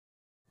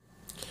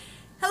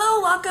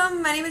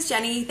Welcome, my name is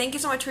Jenny. Thank you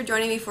so much for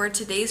joining me for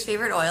today's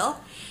favorite oil.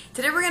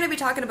 Today we're going to be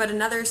talking about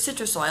another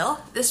citrus oil.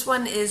 This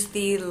one is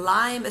the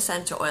lime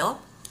essential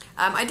oil.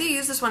 I do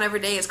use this one every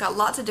day. It's got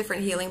lots of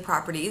different healing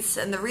properties,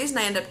 and the reason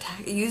I end up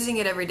using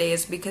it every day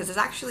is because it's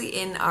actually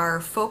in our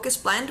focus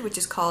blend, which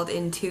is called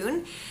In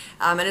Tune,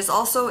 and it's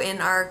also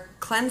in our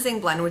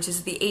cleansing blend, which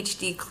is the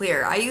HD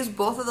Clear. I use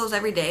both of those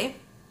every day.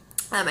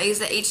 I use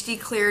the HD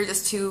Clear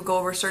just to go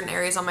over certain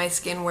areas on my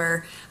skin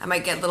where I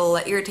might get little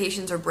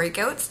irritations or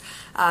breakouts.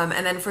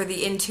 And then for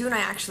the In Tune, I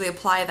actually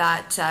apply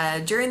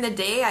that during the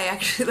day. I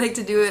actually like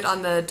to do it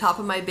on the top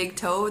of my big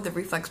toe, the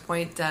reflex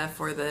point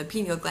for the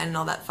pineal gland and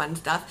all that fun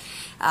stuff.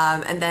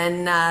 And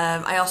then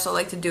I also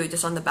like to do it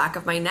just on the back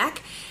of my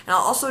neck. And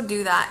I'll also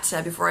do that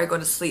before I go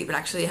to sleep. It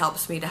actually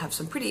helps me to have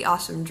some pretty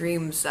awesome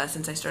dreams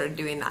since I started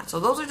doing that. So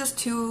those are just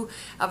two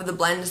of the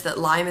blends that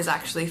lime is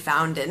actually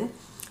found in.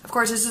 Of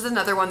course, this is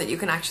another one that you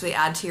can actually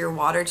add to your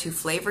water to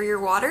flavor your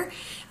water.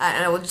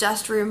 And I will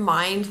just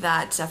remind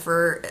that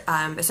for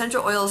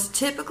essential oils,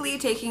 typically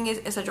taking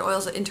essential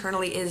oils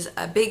internally is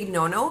a big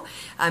no-no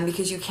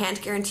because you can't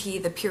guarantee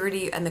the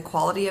purity and the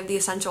quality of the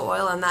essential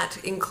oil, and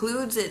that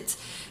includes it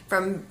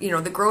from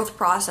the growth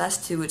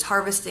process to its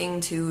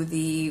harvesting to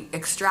the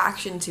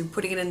extraction to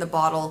putting it in the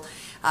bottle.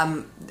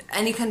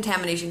 Any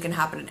contamination can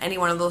happen at any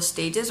one of those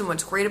stages, and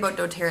what's great about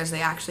doTERRA is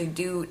they actually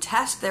do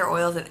test their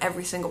oils at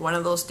every single one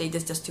of those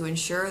stages just to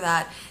ensure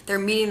that they're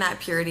meeting that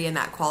purity and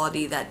that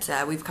quality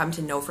that we've come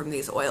to know from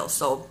these oils.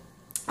 So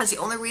that's the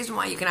only reason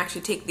why you can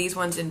actually take these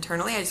ones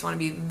internally. I just want to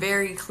be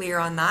very clear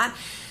on that,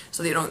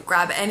 so that you don't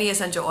grab any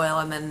essential oil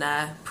and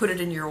then put it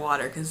in your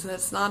water, because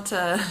that's not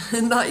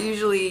not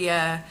usually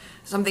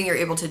something you're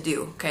able to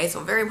do. Okay,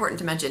 so very important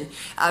to mention.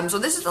 So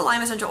this is the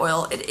lime essential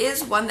oil. It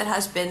is one that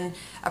has been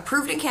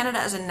approved in Canada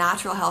as a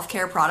natural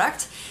healthcare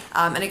product.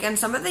 And again,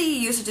 some of the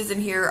usages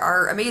in here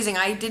are amazing.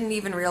 I didn't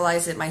even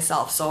realize it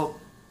myself. So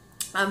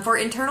for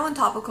internal and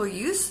topical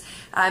use,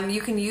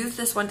 you can use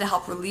this one to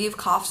help relieve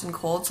coughs and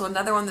colds. So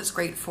another one that's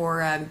great for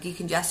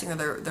decongesting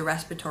or the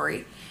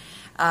respiratory.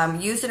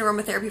 Used in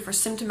aromatherapy for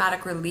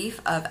symptomatic relief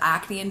of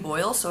acne and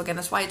boils. So again,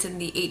 that's why it's in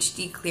the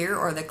HD Clear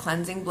or the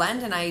cleansing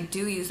blend, and I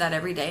do use that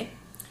every day.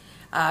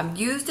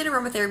 Used in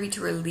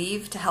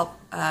aromatherapy to help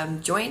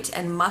joint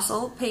and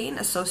muscle pain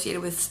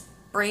associated with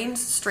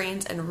sprains,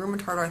 strains, and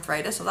rheumatoid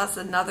arthritis. So that's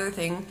another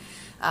thing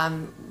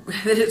that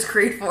it's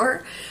great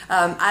for.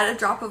 Add a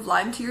drop of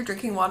lime to your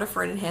drinking water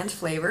for an enhanced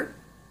flavor.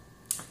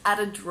 Add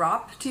a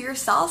drop to your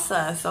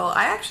salsa. So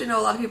I actually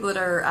know a lot of people that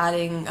are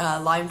adding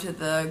lime to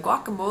the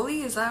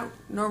guacamole. Is that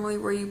normally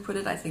where you put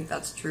it? I think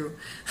that's true.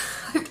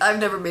 I've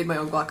never made my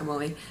own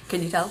guacamole.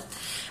 Can you tell?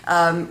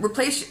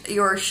 Replace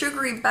your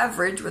sugary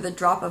beverage with a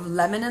drop of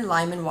lemon and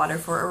lime in water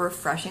for a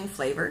refreshing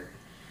flavor.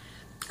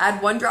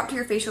 Add 1 drop to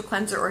your facial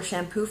cleanser or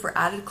shampoo for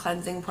added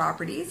cleansing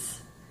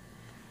properties.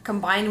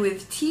 Combine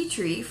with tea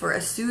tree for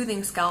a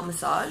soothing scalp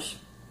massage.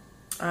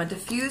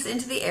 Diffuse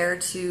into the air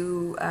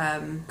to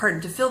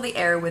fill the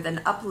air with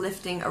an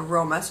uplifting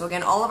aroma. So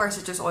again, all of our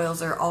citrus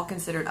oils are all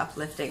considered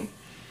uplifting.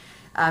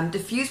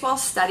 Diffuse while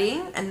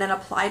studying, and then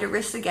apply to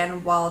wrists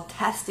again while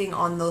testing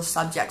on those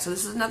subjects. So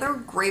this is another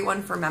great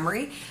one for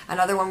memory.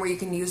 Another one where you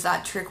can use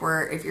that trick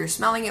where if you're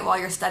smelling it while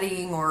you're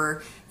studying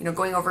or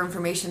going over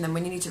information, then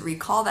when you need to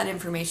recall that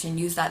information,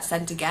 use that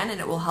scent again, and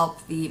it will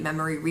help the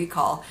memory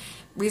recall.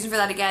 Reason for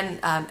that, again,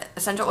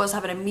 essential oils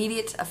have an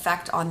immediate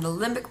effect on the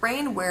limbic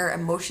brain where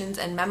emotions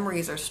and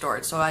memories are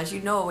stored. So as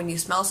you know, when you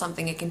smell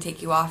something, it can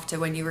take you off to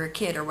when you were a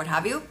kid or what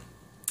have you.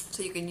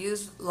 So you can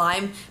use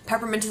lime.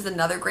 Peppermint is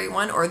another great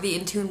one, or the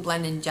In Tune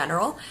blend in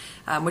general,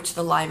 which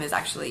the lime is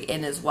actually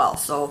in as well.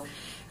 So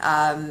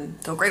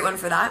great one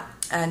for that.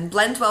 And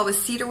blends well with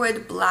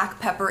cedarwood, black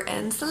pepper,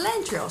 and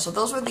cilantro. So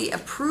those are the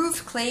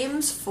approved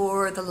claims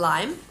for the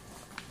lime.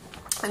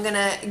 I'm going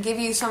to give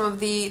you some of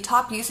the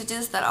top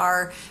usages that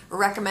are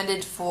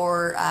recommended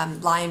for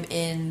lime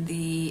in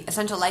the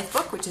Essential Life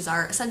book, which is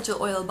our Essential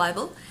Oil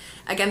Bible.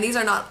 Again, these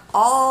are not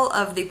all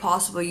of the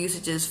possible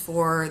usages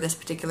for this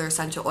particular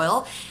essential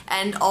oil,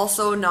 and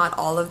also not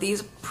all of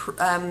these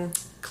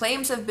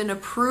claims have been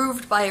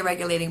approved by a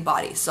regulating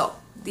body. So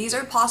these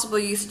are possible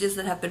usages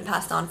that have been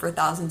passed on for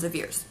thousands of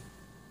years.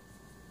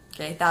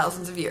 Okay,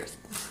 thousands of years.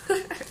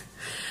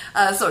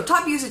 So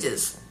top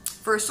usages.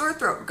 For a sore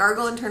throat,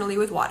 gargle internally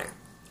with water.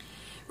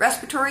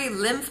 Respiratory,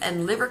 lymph,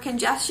 and liver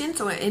congestion,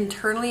 so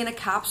internally in a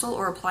capsule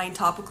or applying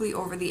topically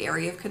over the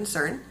area of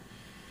concern.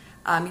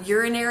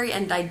 Urinary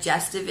and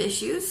digestive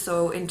issues,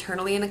 so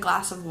internally in a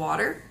glass of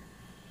water.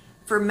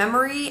 For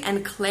memory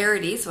and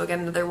clarity, so again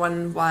another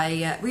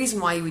reason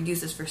why you would use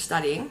this for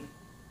studying.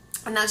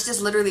 And that's just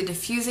literally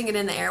diffusing it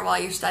in the air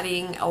while you're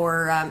studying,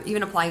 or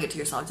even applying it to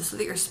yourself just so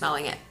that you're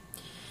smelling it.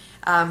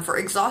 For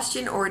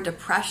exhaustion or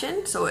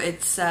depression, so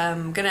it's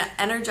going to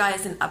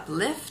energize and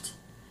uplift.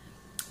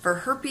 For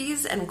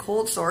herpes and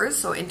cold sores,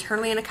 so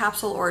internally in a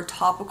capsule or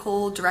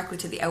topical directly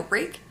to the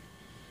outbreak.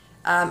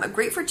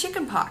 Great for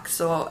chickenpox,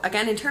 so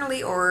again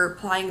internally or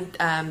applying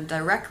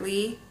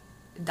directly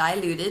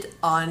diluted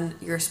on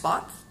your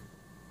spots.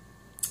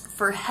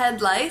 For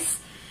head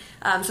lice,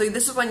 So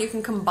this is one you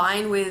can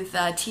combine with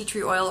tea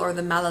tree oil or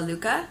the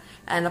melaleuca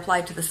and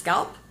apply to the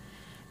scalp.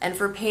 And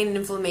for pain and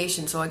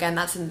inflammation, so again,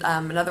 that's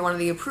another one of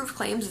the approved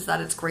claims, is that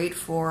it's great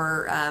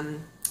for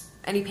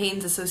any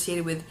pains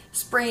associated with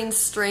sprains,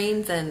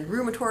 strains, and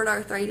rheumatoid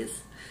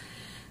arthritis.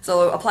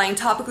 So applying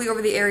topically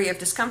over the area of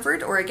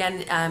discomfort, or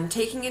again,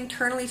 taking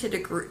internally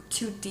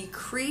to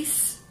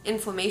decrease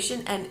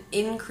inflammation and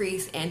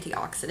increase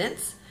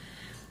antioxidants.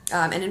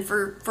 And then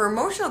for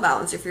emotional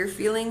balance, if you're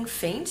feeling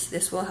faint,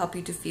 this will help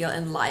you to feel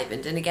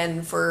enlivened. And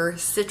again, for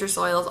citrus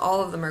oils,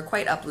 all of them are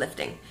quite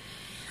uplifting.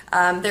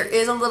 There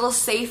is a little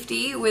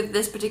safety with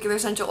this particular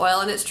essential oil,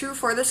 and it's true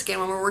for the skin.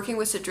 When we're working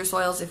with citrus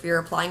oils, if you're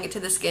applying it to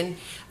the skin,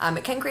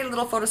 it can create a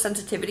little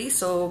photosensitivity.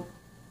 So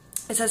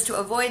it says to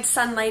avoid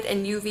sunlight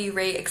and UV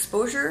ray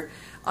exposure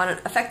on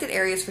affected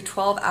areas for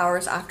 12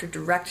 hours after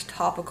direct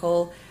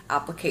topical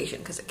application,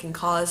 because it can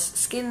cause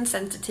skin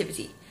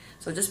sensitivity.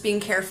 So just being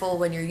careful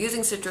when you're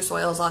using citrus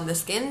oils on the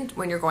skin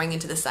when you're going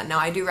into the sun. Now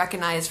I do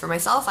recognize for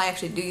myself, I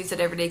actually do use it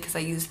every day because I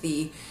use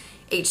the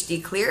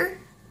HD Clear.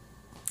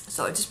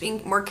 So just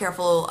being more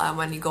careful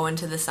when you go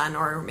into the sun,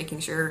 or making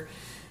sure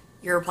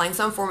you're applying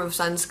some form of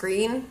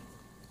sunscreen.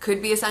 Could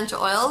be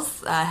essential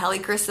oils,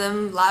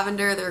 helichrysum,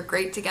 lavender, they're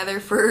great together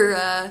for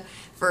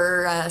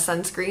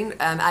sunscreen.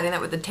 Adding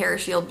that with the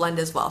TerraShield blend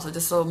as well. So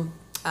just some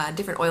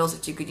different oils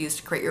that you could use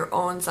to create your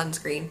own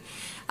sunscreen.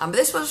 But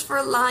this was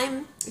for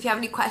Lyme. If you have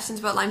any questions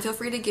about Lyme, feel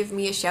free to give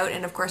me a shout.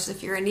 And of course,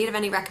 if you're in need of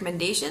any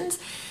recommendations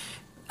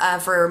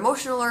for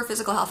emotional or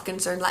physical health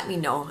concern, let me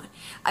know.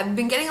 I've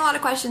been getting a lot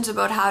of questions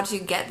about how to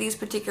get these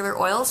particular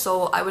oils,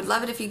 so I would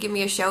love it if you give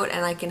me a shout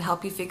and I can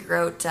help you figure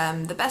out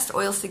the best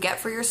oils to get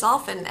for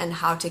yourself and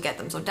how to get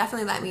them. So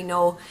definitely let me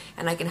know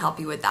and I can help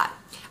you with that.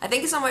 I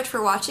thank you so much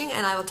for watching,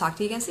 and I will talk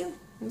to you again soon.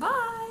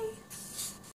 Bye!